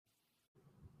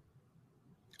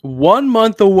1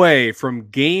 month away from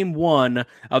game one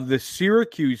of the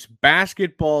Syracuse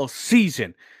basketball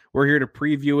season. We're here to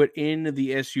preview it in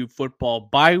the SU football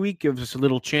bye week. Gives us a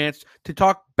little chance to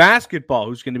talk basketball.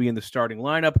 Who's going to be in the starting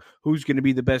lineup? Who's going to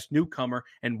be the best newcomer?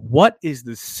 And what is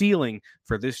the ceiling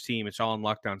for this team? It's all on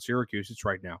Locked On Syracuse. It's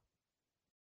right now.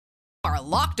 Are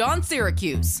Locked On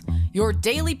Syracuse, your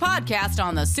daily podcast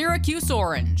on the Syracuse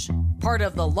Orange, part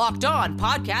of the Locked On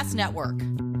Podcast Network.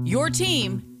 Your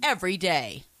team every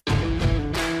day.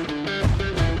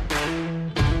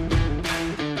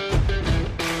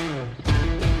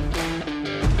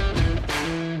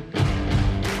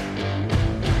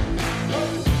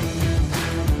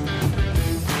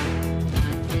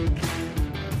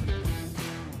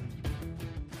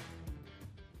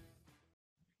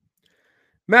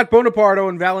 Matt Bonapardo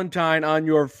and Valentine on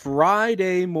your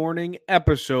Friday morning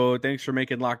episode. Thanks for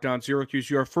making Locked On Syracuse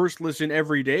your first listen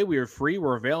every day. We are free.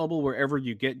 We're available wherever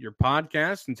you get your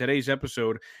podcasts. And today's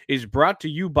episode is brought to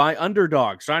you by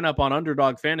Underdog. Sign up on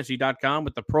UnderdogFantasy.com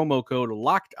with the promo code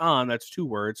Locked On. That's 2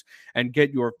 words. And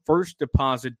get your first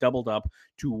deposit doubled up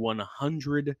to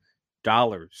 $100.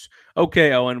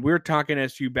 Okay, Owen, we're talking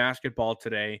SU basketball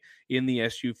today in the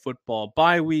SU football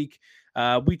bye week.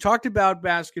 We talked about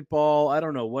basketball, I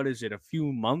don't know, what is it, a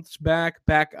few months back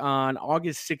on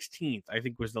August 16th, I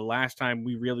think was the last time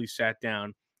we really sat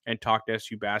down and talked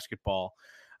SU basketball.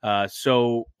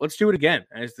 So let's do it again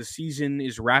as the season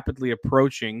is rapidly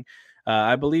approaching.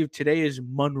 I believe today is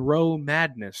Monroe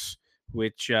Madness,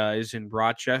 which is in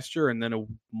Rochester, and then a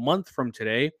month from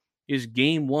today is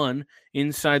game one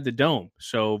inside the Dome.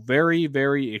 So very,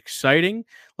 very exciting.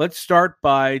 Let's start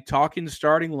by talking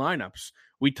starting lineups.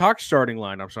 We talked starting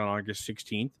lineups on August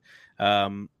 16th,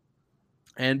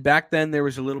 and back then there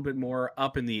was a little bit more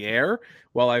up in the air,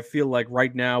 while I feel like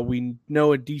right now we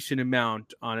know a decent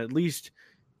amount on at least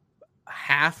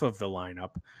half of the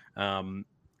lineup.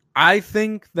 I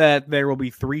think that there will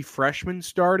be 3 freshmen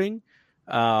starting.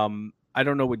 I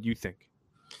don't know what you think.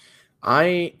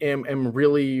 I am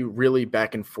really, really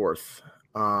back and forth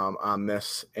on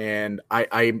this, and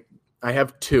I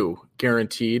have 2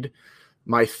 guaranteed.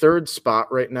 My third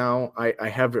spot right now, I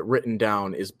have it written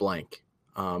down, is blank,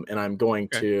 and I'm going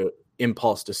to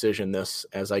impulse decision this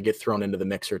as I get thrown into the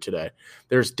mixer today.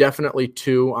 There's definitely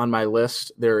 2 on my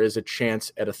list. There is a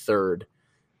chance at a third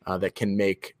that can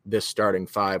make this starting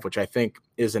 5, which I think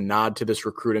is a nod to this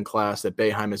recruiting class that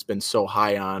Boeheim has been so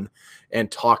high on and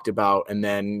talked about. And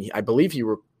then I believe he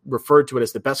referred to it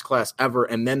as the best class ever,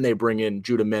 and then they bring in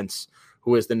Judah Mintz,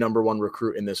 who is the number 1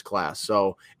 recruit in this class.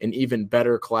 So an even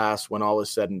better class when all is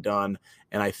said and done.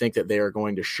 And I think that they are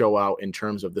going to show out in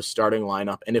terms of the starting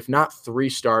lineup. And if not 3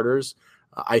 starters,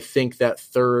 I think that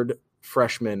third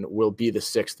freshman will be the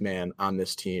 6th man on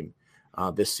this team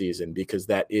this season, because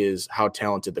that is how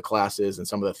talented the class is. And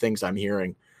some of the things I'm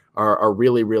hearing are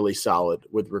really, really solid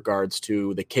with regards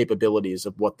to the capabilities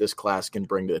of what this class can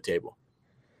bring to the table.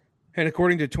 And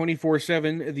according to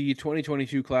 24/7, the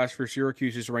 2022 class for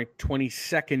Syracuse is ranked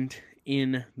 22nd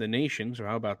in the nation. So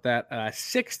how about that?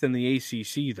 6th in the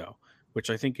ACC, though, which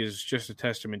I think is just a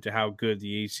testament to how good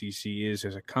the ACC is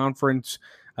as a conference.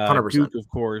 100%. Duke, of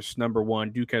course, number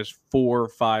 1. Duke has 4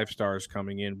 5-stars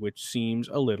coming in, which seems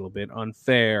a little bit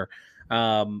unfair.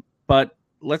 But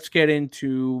let's get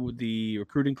into the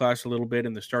recruiting class a little bit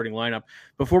and the starting lineup.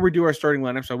 Before we do our starting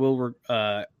lineups, I will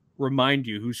remind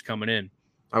you who's coming in.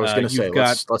 I was going to say,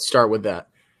 let's start with that.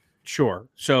 Sure.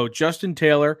 So Justin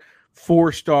Taylor,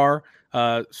 4-star,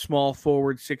 small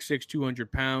forward, 6'6", 200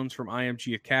 pounds from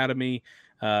IMG Academy.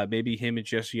 Maybe him and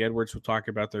Jesse Edwards will talk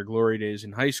about their glory days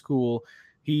in high school.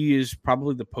 He is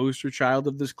probably the poster child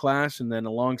of this class. And then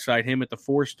alongside him at the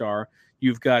 4-star,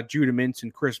 you've got Judah Mintz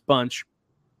and Chris Bunch.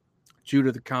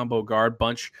 Judah, the combo guard.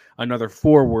 Bunch, another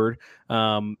forward.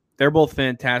 They're both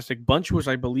fantastic. Bunch was,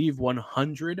 I believe,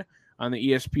 100 on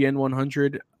the ESPN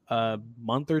 100 a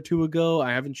month or 2 ago.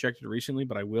 I haven't checked it recently,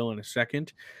 but I will in a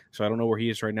second. So I don't know where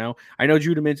he is right now. I know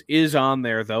Judah Mintz is on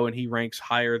there, though, and he ranks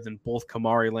higher than both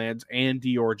Kamari Lands and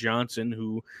Dior Johnson,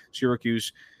 who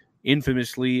Syracuse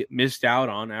infamously missed out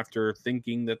on after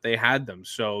thinking that they had them.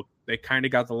 So they kind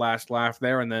of got the last laugh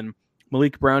there. And then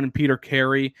Malik Brown and Peter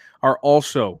Carey are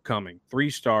also coming. 3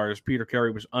 stars. Peter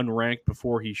Carey was unranked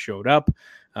before he showed up,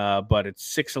 but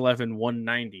it's 6'11",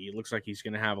 190. It looks like he's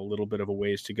going to have a little bit of a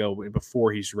ways to go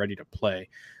before he's ready to play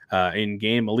in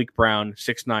game. Malik Brown,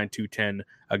 6'9", 210,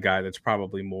 a guy that's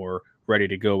probably more ready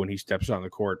to go when he steps on the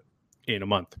court in a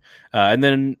month. And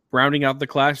then rounding out the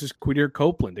class is Quadir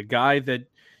Copeland, a guy that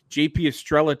JP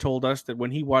Estrella told us that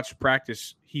when he watched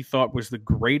practice, he thought was the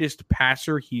greatest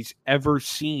passer he's ever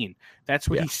seen. That's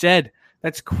what he said.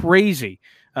 That's crazy.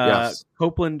 Yes.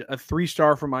 Copeland, a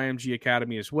 3-star from IMG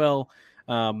Academy as well.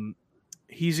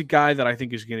 He's a guy that I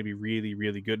think is going to be really,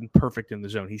 really good and perfect in the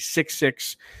zone. He's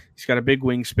 6'6". He's got a big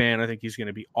wingspan. I think he's going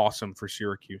to be awesome for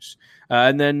Syracuse.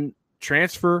 And then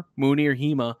transfer Munir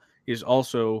Hema is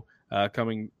also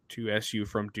coming to SU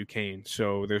from Duquesne.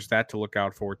 So there's that to look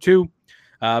out for too.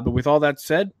 But with all that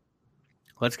said,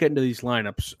 let's get into these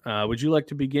lineups. Would you like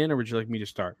to begin or would you like me to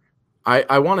start?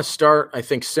 I want to start, I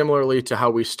think, similarly to how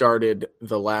we started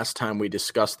the last time we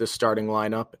discussed this starting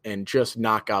lineup, and just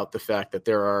knock out the fact that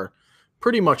there are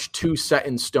pretty much 2 set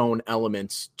in stone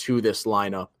elements to this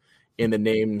lineup in the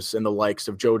names and the likes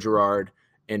of Joe Girard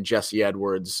and Jesse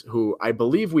Edwards, who I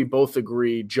believe we both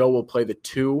agree Joe will play the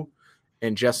 2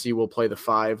 and Jesse will play the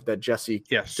 5. That Jesse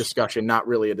discussion, not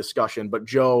really a discussion, but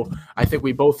Joe, I think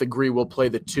we both agree will play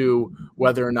the 2,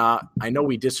 whether or not, I know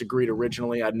we disagreed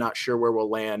originally. I'm not sure where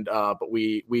we'll land, but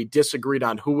we disagreed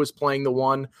on who was playing the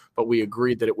 1, but we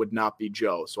agreed that it would not be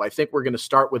Joe. So I think we're going to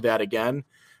start with that again.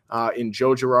 And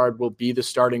Joe Girard will be the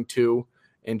starting 2,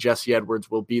 and Jesse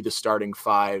Edwards will be the starting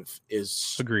 5.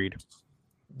 Is agreed.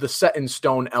 The set in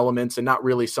stone elements, and not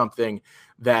really something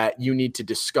that you need to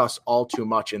discuss all too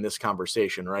much in this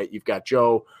conversation, right? You've got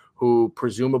Joe, who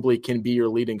presumably can be your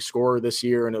leading scorer this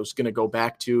year, and it was going to go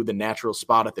back to the natural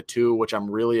spot at the 2, which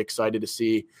I'm really excited to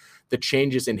see the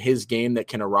changes in his game that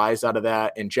can arise out of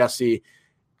that. And Jesse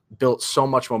built so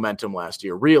much momentum last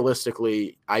year.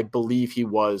 Realistically, I believe he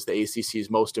was the ACC's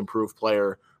most improved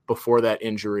player before that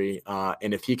injury.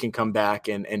 And if he can come back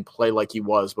and play like he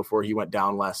was before he went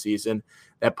down last season,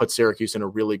 that puts Syracuse in a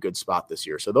really good spot this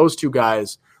year. So those 2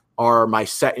 guys are my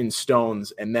set in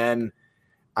stones. And then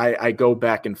I go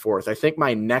back and forth. I think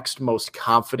my next most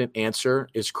confident answer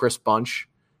is Chris Bunch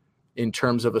in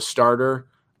terms of a starter.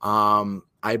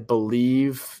 I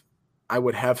believe I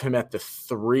would have him at the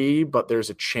 3, but there's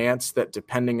a chance that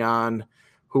depending on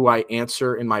who I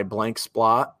answer in my blank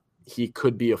spot, he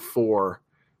could be a 4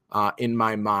 in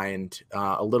my mind,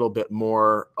 a little bit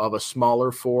more of a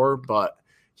smaller 4, but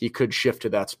he could shift to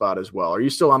that spot as well. Are you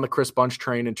still on the Chris Bunch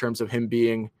train in terms of him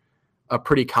being a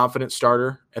pretty confident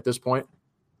starter at this point?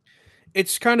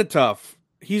 It's kind of tough.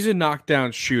 He's a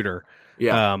knockdown shooter.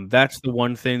 Yeah. That's the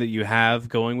one thing that you have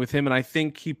going with him, and I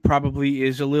think he probably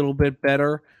is a little bit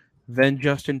better than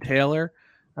Justin Taylor.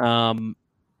 I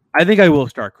think I will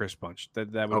start Chris Bunch.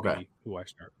 That would be who I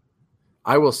start.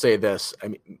 I will say this. I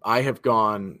mean, I have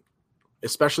gone,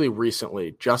 especially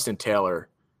recently, Justin Taylor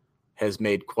has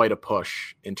made quite a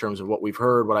push in terms of what we've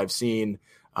heard, what I've seen,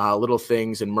 little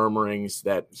things and murmurings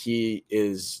that he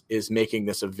is making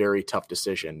this a very tough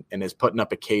decision and is putting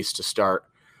up a case to start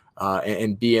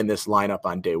and be in this lineup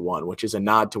on day 1, which is a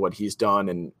nod to what he's done.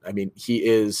 And I mean, he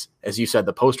is, as you said,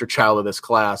 the poster child of this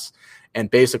class, and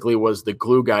basically was the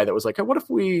glue guy that was like, hey, what if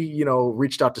we,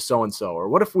 reached out to so-and-so, or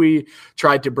what if we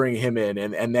tried to bring him in?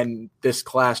 And then this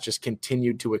class just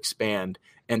continued to expand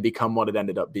and become what it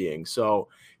ended up being. So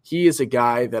he is a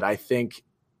guy that I think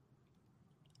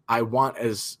I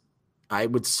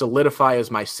would solidify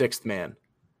as my 6th man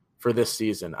for this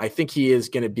season. I think he is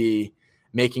going to be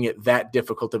making it that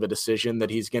difficult of a decision that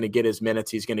he's going to get his minutes,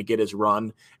 he's going to get his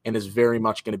run, and is very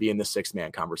much going to be in the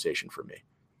 6th-man conversation for me.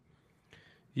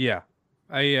 Yeah.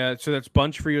 So that's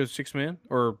Bunch for you as 6th man,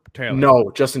 or Taylor?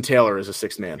 No, Justin Taylor is a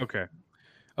 6th man.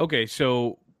 Okay.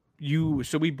 So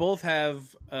we both have,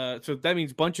 so that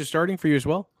means Bunch is starting for you as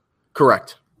well?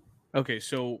 Correct. Okay.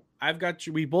 So I've got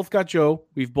you. We both got Joe.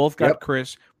 We've both got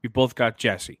Chris. We've both got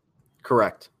Jesse.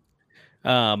 Correct.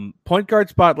 Point guard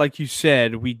spot, like you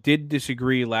said, we did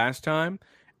disagree last time,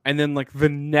 and then like the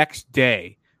next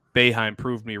day, Boeheim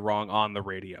proved me wrong on the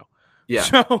radio. Yeah.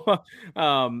 So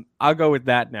I'll go with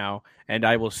that now, and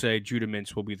I will say Judah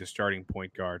Mintz will be the starting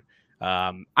point guard.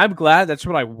 I'm glad that's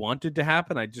what I wanted to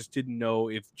happen. I just didn't know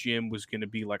if Jim was going to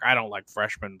be like, I don't like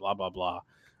freshmen, blah, blah, blah,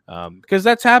 because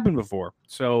that's happened before.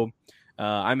 So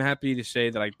I'm happy to say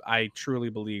that I truly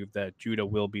believe that Judah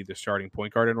will be the starting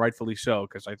point guard, and rightfully so,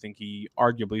 because I think he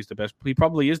arguably is the best. He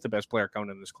probably is the best player coming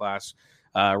in this class,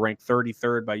 ranked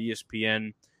 33rd by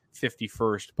ESPN,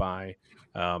 51st by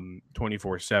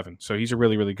 24/7. So he's a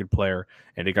really, really good player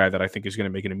and a guy that I think is going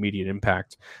to make an immediate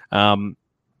impact.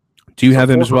 Do you have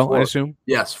him as well, 4. I assume?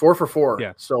 Yes, 4 for 4.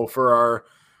 Yeah. So for our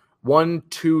 1,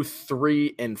 2,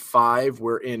 3, and 5,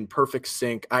 we're in perfect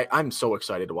sync. I'm so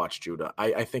excited to watch Judah.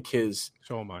 I think his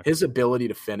ability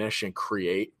to finish and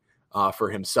create for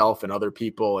himself and other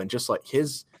people, and just like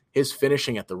his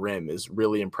finishing at the rim is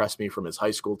really impressed me from his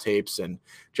high school tapes, and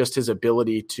just his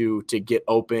ability to get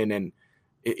open. And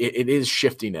it is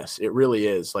shiftiness. It really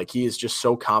is. Like, he is just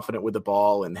so confident with the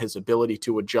ball, and his ability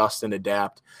to adjust and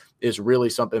adapt is really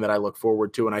something that I look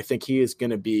forward to. And I think he is going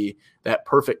to be that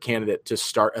perfect candidate to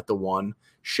start at the 1,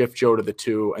 shift Joe to the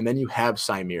 2, and then you have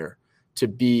Symir to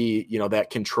be,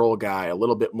 that control guy, a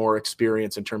little bit more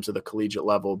experience in terms of the collegiate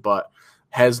level, but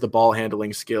has the ball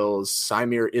handling skills.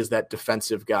 Symir is that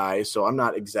defensive guy. So I'm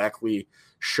not exactly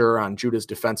sure on Judah's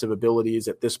defensive abilities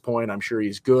at this point. I'm sure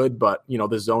he's good, but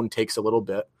the zone takes a little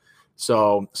bit.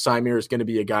 So Symir is going to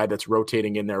be a guy that's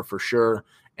rotating in there for sure.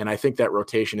 And I think that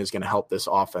rotation is going to help this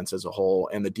offense as a whole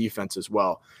and the defense as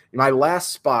well. My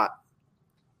last spot,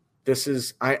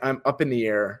 I'm up in the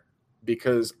air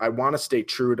because I want to stay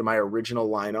true to my original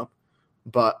lineup,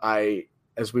 but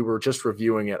as we were just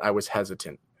reviewing it, I was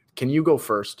hesitant. Can you go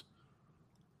first?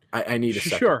 I need a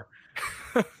second. Sure.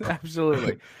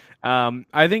 Absolutely.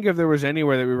 I think if there was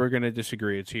anywhere that we were going to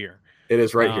disagree, it's here. It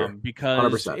is right here.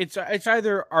 Because 100%. it's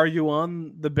either are you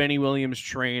on the Benny Williams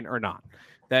train or not?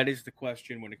 That is the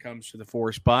question when it comes to the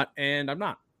 4 spot, and I'm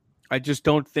not. I just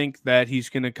don't think that he's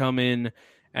going to come in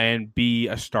and be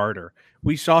a starter.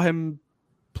 We saw him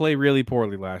play really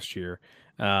poorly last year.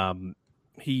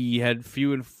 He had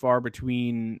few and far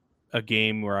between a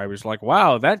game where I was like,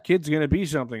 wow, that kid's going to be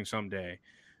something someday.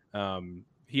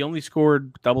 He only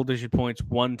scored double-digit points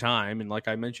one time, and like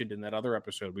I mentioned in that other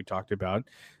episode we talked about,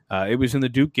 it was in the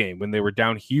Duke game when they were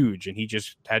down huge, and he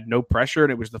just had no pressure,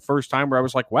 and it was the first time where I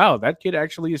was like, wow, that kid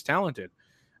actually is talented.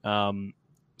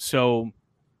 So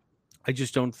I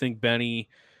just don't think Benny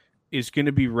is going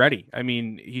to be ready. I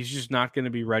mean, he's just not going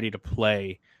to be ready to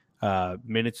play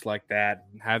minutes like that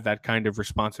and have that kind of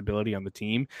responsibility on the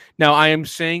team. Now, I am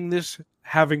saying this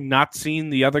having not seen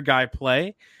the other guy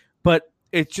play, but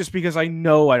it's just because I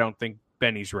don't think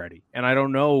Benny's ready. And I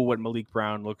don't know what Malik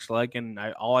Brown looks like. And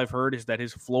all I've heard is that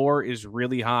his floor is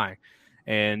really high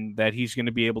and that he's going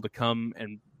to be able to come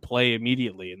and play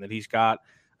immediately and that he's got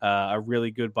a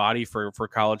really good body for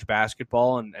college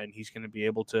basketball. And he's going to be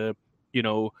able to,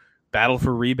 battle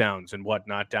for rebounds and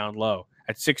whatnot down low.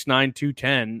 At 6'9",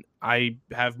 210, I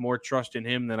have more trust in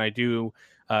him than I do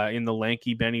in the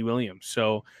lanky Benny Williams.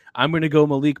 So I'm going to go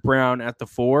Malik Brown at the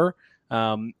 4.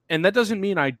 And that doesn't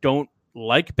mean I don't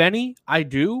like Benny. I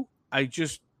do.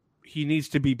 He needs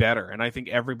to be better. And I think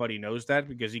everybody knows that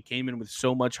because he came in with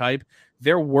so much hype.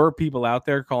 There were people out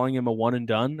there calling him a one and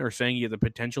done or saying he had the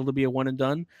potential to be a one and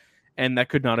done. And that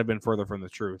could not have been further from the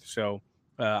truth. So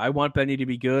I want Benny to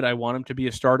be good. I want him to be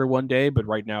a starter one day, but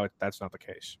right now that's not the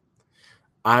case.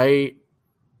 I'm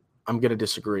going to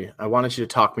disagree. I wanted you to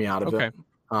talk me out of it.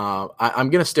 I'm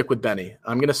going to stick with Benny.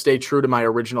 I'm going to stay true to my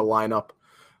original lineup.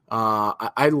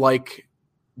 I like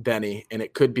Benny, and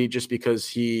it could be just because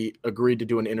he agreed to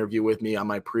do an interview with me on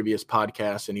my previous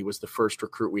podcast, and he was the first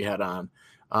recruit we had on.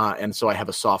 And so I have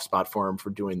a soft spot for him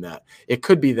for doing that. It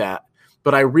could be that,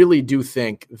 but I really do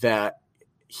think that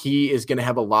he is going to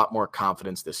have a lot more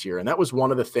confidence this year. And that was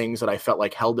one of the things that I felt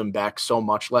like held him back so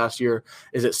much last year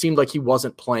is it seemed like he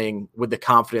wasn't playing with the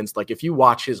confidence. Like if you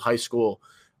watch his high school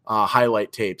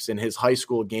highlight tapes in his high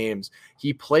school games,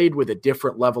 he played with a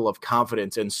different level of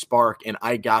confidence and spark and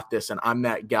I got this and I'm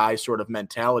that guy sort of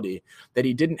mentality that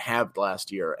he didn't have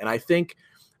last year. And I think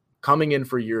coming in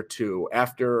for year 2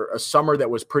 after a summer that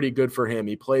was pretty good for him,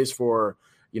 he plays for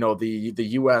the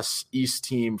U.S. East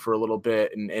team for a little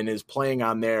bit and is playing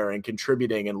on there and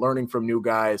contributing and learning from new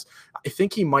guys. I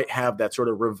think he might have that sort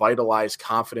of revitalized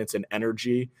confidence and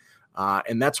energy.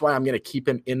 And that's why I'm going to keep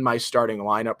him in my starting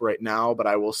lineup right now. But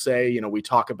I will say, we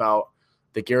talk about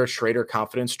the Garrett Schrader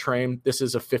confidence train. This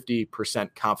is a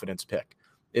 50% confidence pick.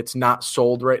 It's not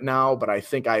sold right now, but I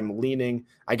think I'm leaning.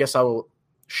 I guess I will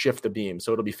shift the beam.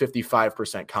 So it'll be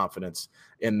 55% confidence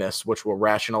in this, which will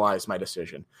rationalize my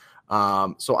decision.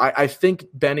 So I think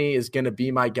Benny is going to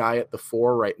be my guy at the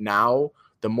 4 right now.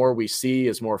 The more we see,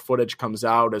 as more footage comes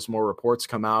out, as more reports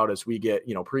come out, as we get,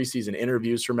 preseason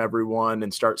interviews from everyone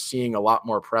and start seeing a lot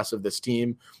more press of this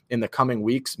team in the coming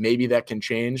weeks, maybe that can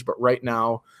change. But right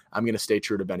now, I'm going to stay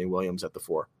true to Benny Williams at the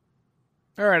 4.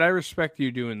 All right. I respect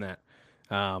you doing that.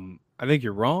 I think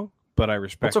you're wrong, but I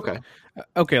respect it. That's okay.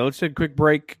 Okay, let's take a quick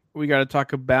break. We got to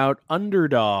talk about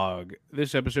Underdog.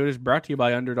 This episode is brought to you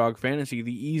by Underdog Fantasy,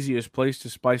 the easiest place to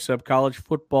spice up college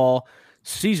football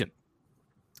season.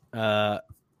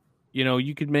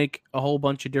 You could make a whole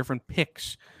bunch of different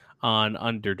picks on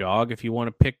Underdog. If you want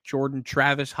to pick Jordan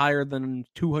Travis higher than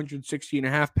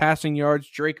 260.5 passing yards,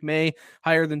 Drake May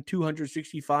higher than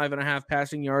 265.5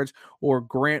 passing yards, or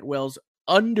Grant Wells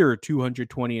under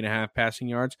 220.5 passing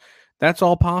yards, that's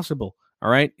all possible. All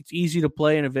right. It's easy to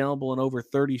play and available in over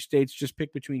 30 states. Just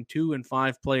pick between 2 and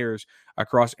 5 players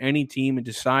across any team and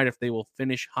decide if they will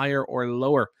finish higher or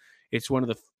lower. It's one of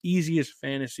the easiest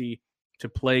fantasy to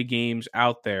play games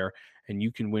out there, and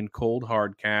you can win cold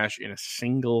hard cash in a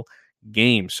single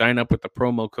game. Sign up with the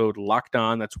promo code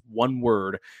LOCKEDON. That's one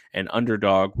word, and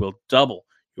Underdog will double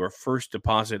your first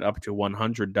deposit up to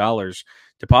 $100.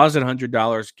 Deposit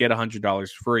 $100, get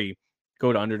 $100 free.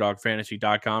 Go to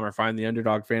UnderdogFantasy.com or find the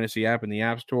Underdog Fantasy app in the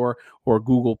App Store or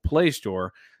Google Play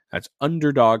Store. That's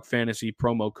Underdog Fantasy,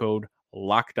 promo code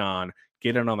Locked On.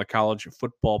 Get in on the college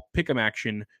football pick'em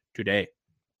action today.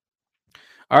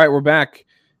 All right, we're back.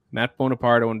 Matt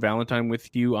Bonapardo and Valentine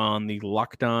with you on the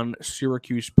Locked On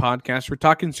Syracuse podcast. We're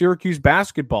talking Syracuse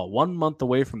basketball, 1 month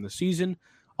away from the season.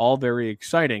 All very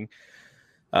exciting.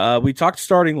 We talked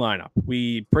starting lineup.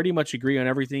 We pretty much agree on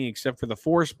everything except for the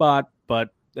 4 spot, but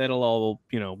that'll all,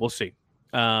 we'll see.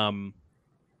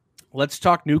 Let's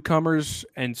talk newcomers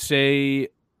and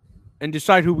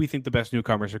decide who we think the best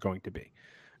newcomers are going to be.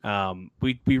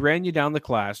 We ran you down the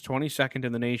class, 22nd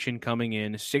in the nation coming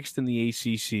in, 6th in the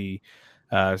ACC.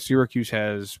 Syracuse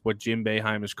has what Jim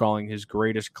Boeheim is calling his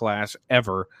greatest class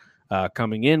ever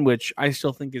coming in, which I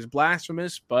still think is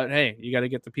blasphemous, but hey, you got to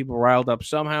get the people riled up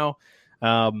somehow.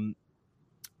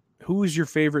 Who is your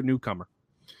favorite newcomer?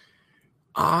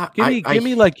 Give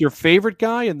me like your favorite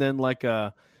guy and then like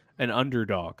an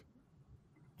underdog.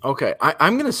 Okay,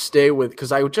 I'm going to stay with,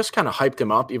 because I just kind of hyped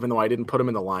him up, even though I didn't put him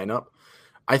in the lineup.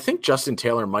 I think Justin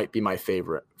Taylor might be my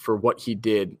favorite for what he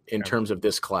did in terms of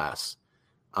this class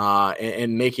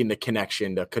and making the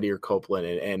connection to Kadir Copeland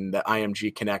and the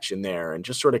IMG connection there and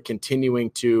just sort of continuing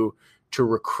to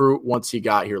recruit once he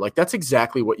got here. Like, that's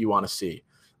exactly what you want to see.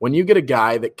 When you get a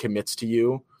guy that commits to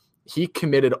you, he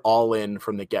committed all in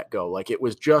from the get-go. Like, it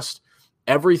was just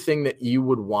everything that you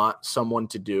would want someone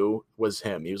to do was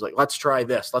him. He was like, let's try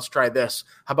this. Let's try this.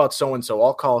 How about so-and-so?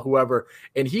 I'll call whoever.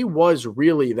 And he was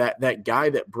really that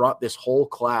guy that brought this whole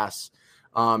class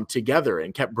together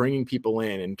and kept bringing people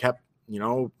in and kept,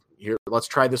 here, let's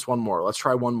try this one more. Let's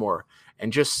try one more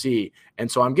and just see. And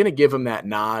so I'm going to give him that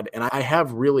nod. And I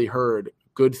have really heard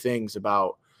good things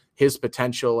about his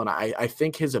potential. And I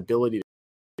think his ability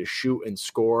to shoot and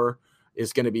score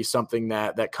is going to be something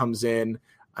that comes in.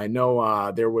 I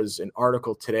know there was an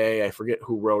article today. I forget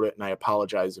who wrote it, and I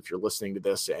apologize if you're listening to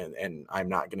this, and I'm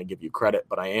not going to give you credit,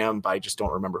 but I am. But I just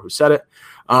don't remember who said it.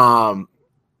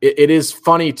 It is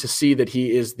funny to see that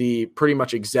he is the pretty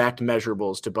much exact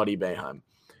measurables to Buddy Boeheim.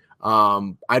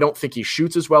 I don't think he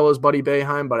shoots as well as Buddy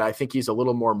Boeheim, but I think he's a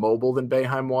little more mobile than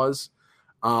Boeheim was.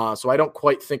 So I don't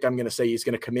quite think I'm going to say he's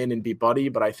going to come in and be Buddy,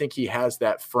 but I think he has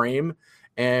that frame.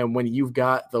 And when you've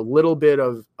got the little bit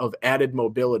of added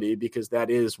mobility, because that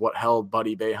is what held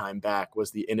Buddy Boeheim back,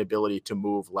 was the inability to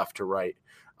move left to right,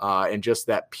 and just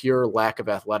that pure lack of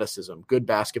athleticism. Good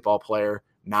basketball player,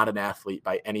 not an athlete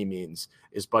by any means,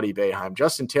 is Buddy Boeheim.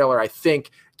 Justin Taylor, I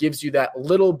think, gives you that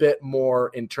little bit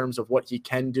more in terms of what he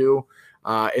can do.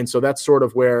 And so that's sort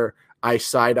of where I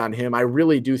side on him. I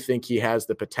really do think he has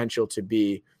the potential to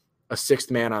be a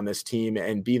 6th man on this team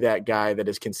and be that guy that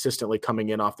is consistently coming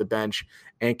in off the bench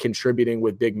and contributing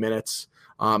with big minutes,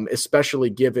 especially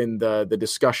given the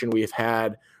discussion we've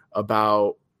had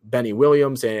about Benny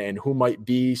Williams and who might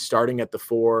be starting at the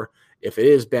 4. If it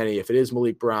is Benny, if it is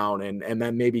Malik Brown, and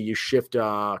then maybe you shift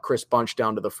Chris Bunch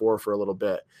down to the 4 for a little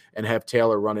bit and have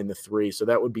Taylor running the 3. So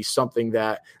that would be something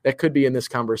that could be in this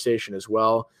conversation as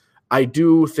well. I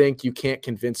do think you can't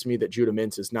convince me that Judah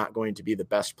Mintz is not going to be the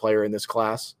best player in this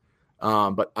class.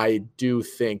 But I do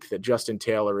think that Justin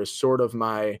Taylor is sort of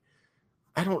I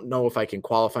don't know if I can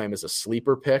qualify him as a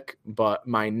sleeper pick, but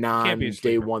my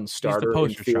non-day one starter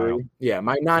in theory. Child. Yeah,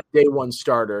 my non-day one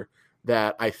starter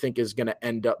that I think is going to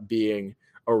end up being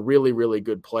a really, really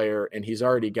good player. And he's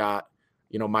already got,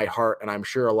 my heart, and I'm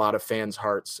sure a lot of fans'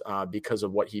 hearts because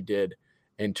of what he did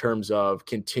in terms of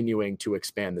continuing to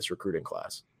expand this recruiting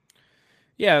class.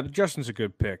 Yeah, Justin's a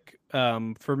good pick.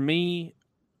 For me,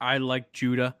 I like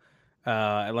Judah.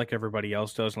 I like everybody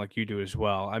else does, and like you do as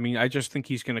well. I mean, I just think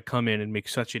he's going to come in and make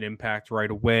such an impact right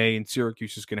away, and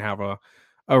Syracuse is going to have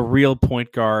a real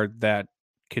point guard that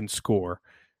can score.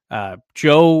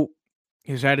 Joe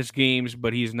has had his games,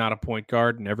 but he's not a point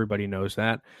guard, and everybody knows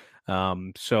that.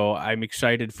 So I'm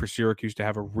excited for Syracuse to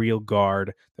have a real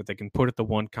guard that they can put at the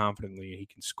 1 confidently. He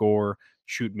can score,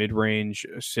 shoot mid-range,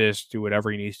 assist, do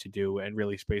whatever he needs to do, and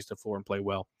really space the floor and play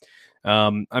well.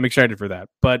 I'm excited for that,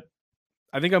 but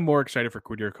I think I'm more excited for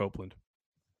Kadir Copeland.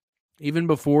 Even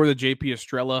before the JP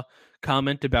Estrella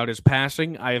comment about his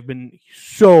passing, I have been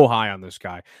so high on this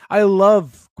guy. I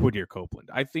love Kadir Copeland.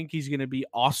 I think he's going to be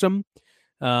awesome.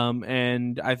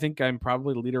 And I think I'm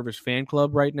probably the leader of his fan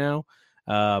club right now.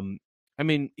 I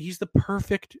mean, he's the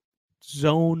perfect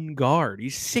zone guard.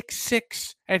 He's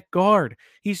 6'6" at guard.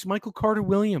 He's Michael Carter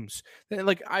Williams.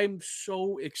 Like, I'm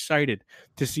so excited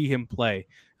to see him play.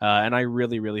 And I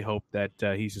really, really hope that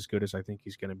he's as good as I think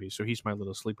he's going to be. So he's my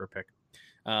little sleeper pick.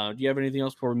 Do you have anything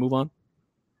else before we move on?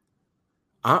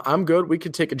 I'm good. We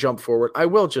could take a jump forward. I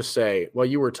will just say, while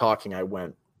you were talking, I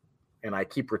went, and I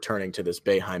keep returning to this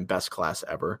Boeheim best class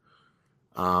ever.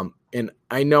 And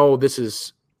I know this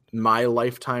is my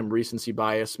lifetime recency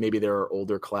bias. Maybe there are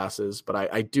older classes, but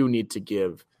I do need to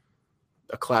give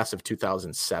a class of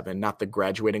 2007, not the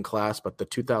graduating class, but the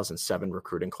 2007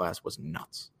 recruiting class was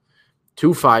nuts.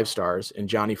 2 5-stars in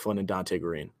Johnny Flynn and Dante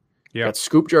Green. Yeah. Got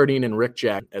Scoop Jardine and Rick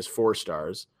Jack as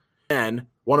 4-stars. And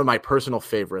one of my personal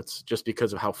favorites, just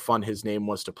because of how fun his name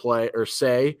was to play or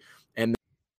say. And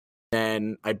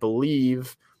then I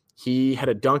believe he had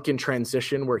a dunk in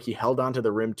transition where he held onto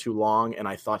the rim too long, and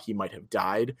I thought he might have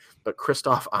died. But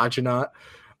Christoph Agenat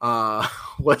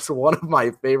was one of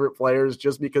my favorite players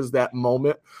just because that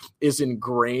moment is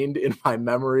ingrained in my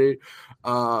memory.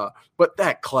 But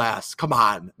that class, come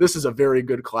on. This is a very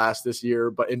good class this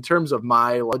year. But in terms of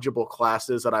my eligible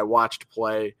classes that I watched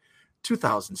play,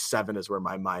 2007 is where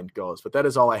my mind goes. But that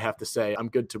is all I have to say. I'm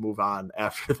good to move on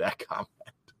after that comment.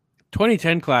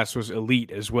 2010 class was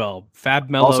elite as well. Fab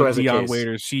Melo, Dion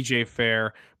Waiters, CJ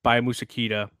Fair, Baya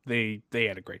Musakita. They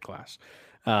had a great class.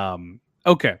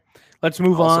 Okay, let's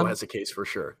move on. Also has a case for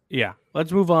sure. Yeah,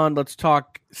 let's move on. Let's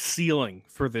talk ceiling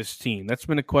for this team. That's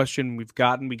been a question we've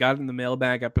gotten. We got it in the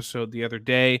mailbag episode the other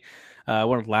day. I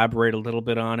want to elaborate a little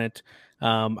bit on it.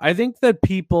 I think that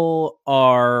people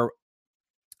are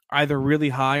either really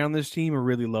high on this team or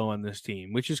really low on this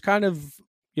team, which is kind of,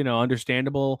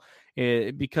 understandable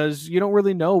because you don't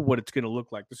really know what it's going to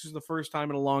look like. This is the first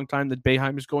time in a long time that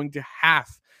Boeheim is going to have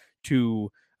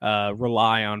to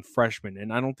rely on freshmen.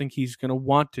 And I don't think he's going to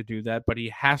want to do that, but he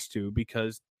has to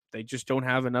because they just don't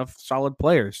have enough solid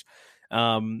players.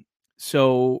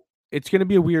 So it's going to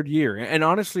be a weird year. And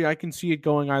honestly, I can see it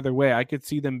going either way. I could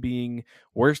see them being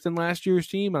worse than last year's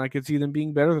team, and I could see them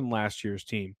being better than last year's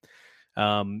team.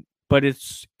 But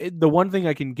the one thing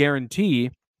I can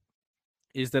guarantee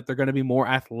is that they're going to be more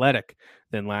athletic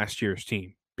than last year's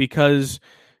team, because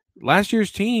last year's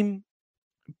team,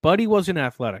 Buddy wasn't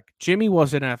athletic. Jimmy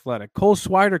wasn't athletic. Cole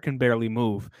Swider can barely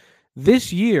move.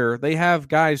 This year, they have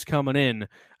guys coming in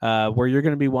where you're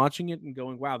going to be watching it and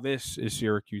going, wow, this is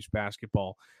Syracuse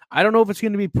basketball. I don't know if it's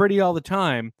going to be pretty all the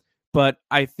time, but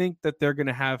I think that they're going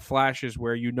to have flashes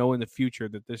where in the future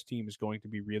that this team is going to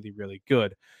be really, really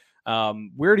good.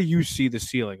 Where do you see the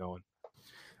ceiling, Owen?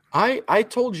 I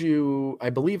told you, I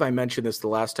believe I mentioned this the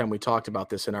last time we talked about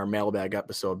this in our mailbag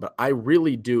episode, but I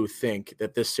really do think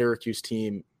that this Syracuse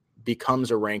team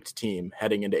becomes a ranked team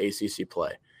heading into ACC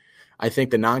play. I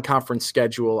think the non-conference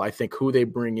schedule, I think who they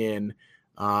bring in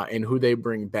and who they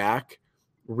bring back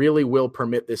really will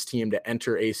permit this team to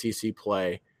enter ACC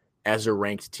play as a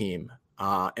ranked team.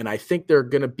 And I think they're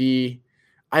going to be,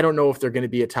 I don't know if they're going to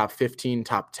be a top 15,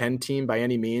 top 10 team by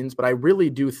any means, but I really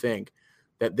do think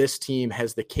that this team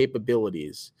has the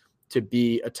capabilities to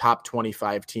be a top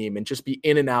 25 team and just be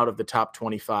in and out of the top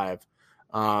 25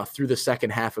 through the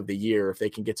second half of the year if they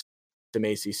can get some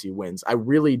ACC wins. I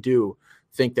really do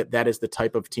think that that is the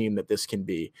type of team that this can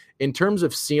be. In terms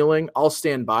of ceiling, I'll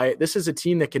stand by it. This is a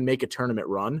team that can make a tournament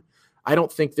run. I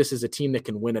don't think this is a team that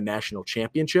can win a national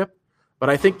championship,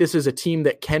 but I think this is a team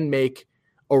that can make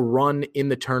a run in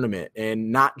the tournament and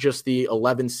not just the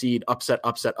 11 seed upset.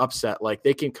 Like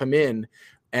they can come in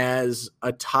as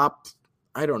a top,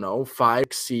 5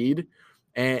 seed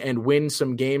and win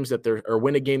some games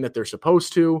win a game that they're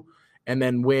supposed to, and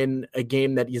then win a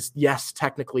game that is, yes,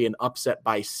 technically an upset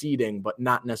by seeding, but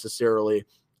not necessarily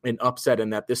an upset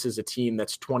in that this is a team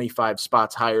that's 25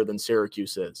 spots higher than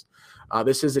Syracuse is.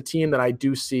 This is a team that I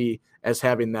do see as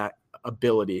having that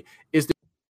ability. Is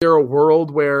there a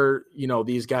world where,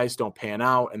 these guys don't pan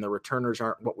out and the returners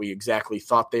aren't what we exactly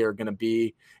thought they are going to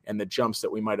be and the jumps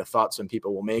that we might have thought some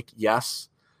people will make? Yes.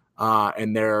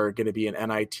 And they're going to be an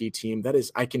NIT team. That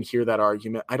is, I can hear that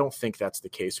argument. I don't think that's the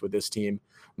case with this team.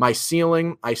 My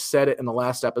ceiling, I said it in the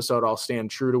last episode, I'll stand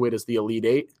true to it, is the Elite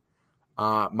Eight.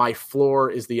 My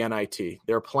floor is the NIT.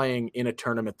 They're playing in a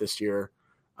tournament this year.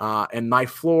 And my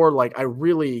floor,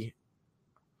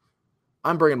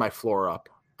 I'm bringing my floor up.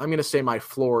 I'm going to say my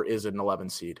floor is an 11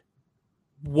 seed.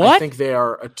 What? I think they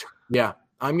are.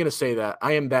 I'm going to say that.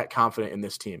 I am that confident in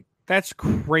this team. That's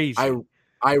crazy.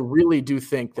 I really do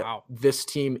think that This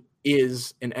team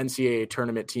is an NCAA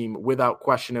tournament team without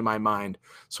question in my mind.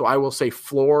 So I will say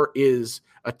floor is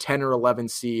a 10 or 11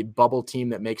 seed bubble team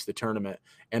that makes the tournament,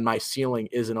 and my ceiling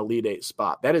is an Elite Eight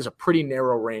spot. That is a pretty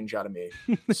narrow range out of me.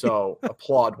 So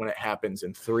applaud when it happens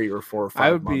in 3 or 4 or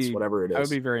 5 months, whatever it is. I would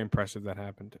be very impressed if that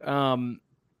happened.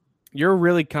 You're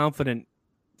really confident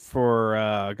for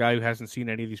a guy who hasn't seen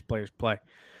any of these players play.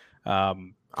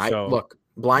 Look,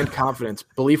 blind confidence,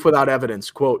 belief without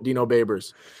evidence. Quote Dino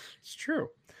Babers. It's true.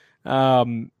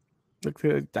 Look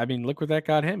what that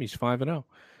got him. He's 5-0.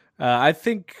 I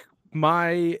think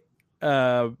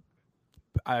wow,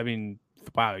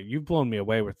 you've blown me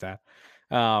away with that.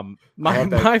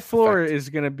 My floor is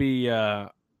going to be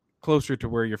closer to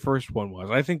where your first one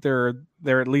was. I think they're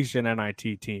at least an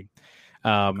NIT team.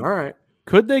 All right.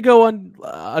 Could they go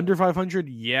under 500?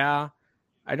 Yeah.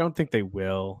 I don't think they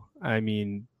will. I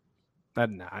mean,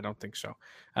 I don't think so.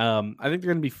 I think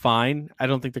they're going to be fine. I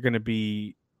don't think they're going to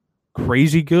be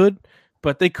crazy good,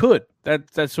 but they could.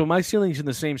 That's so my ceiling's in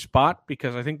the same spot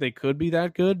because I think they could be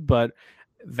that good, but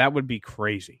that would be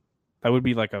crazy. That would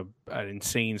be like an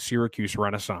insane Syracuse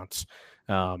renaissance.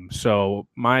 So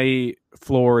my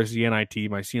floor is the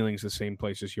NIT. My ceiling's the same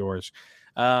place as yours.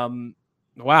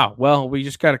 Wow. Well, we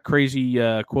just got a crazy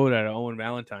quote out of Owen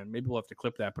Valentine. Maybe we'll have to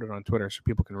clip that, put it on Twitter so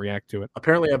people can react to it.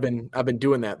 Apparently, I've been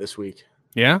doing that this week.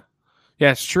 Yeah?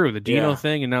 Yeah, it's true. The Dino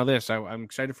thing and now this. I'm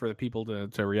excited for the people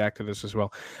to react to this as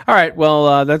well. All right.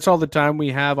 Well, that's all the time we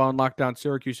have on Locked On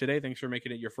Syracuse today. Thanks for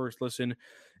making it your first listen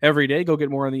every day. Go get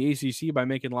more on the ACC by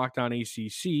making Locked On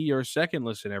ACC your second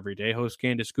listen every day. Host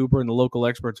Candace Cooper and the local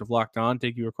experts of Locked On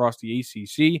take you across the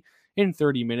ACC in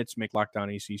 30 minutes. Make Locked On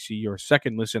ACC your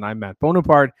second listen. I'm Matt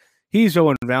Bonaparte. He's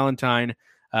Owen Valentine.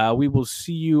 We will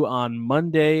see you on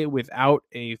Monday without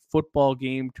a football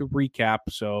game to recap.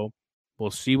 So we'll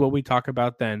see what we talk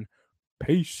about then.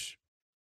 Peace.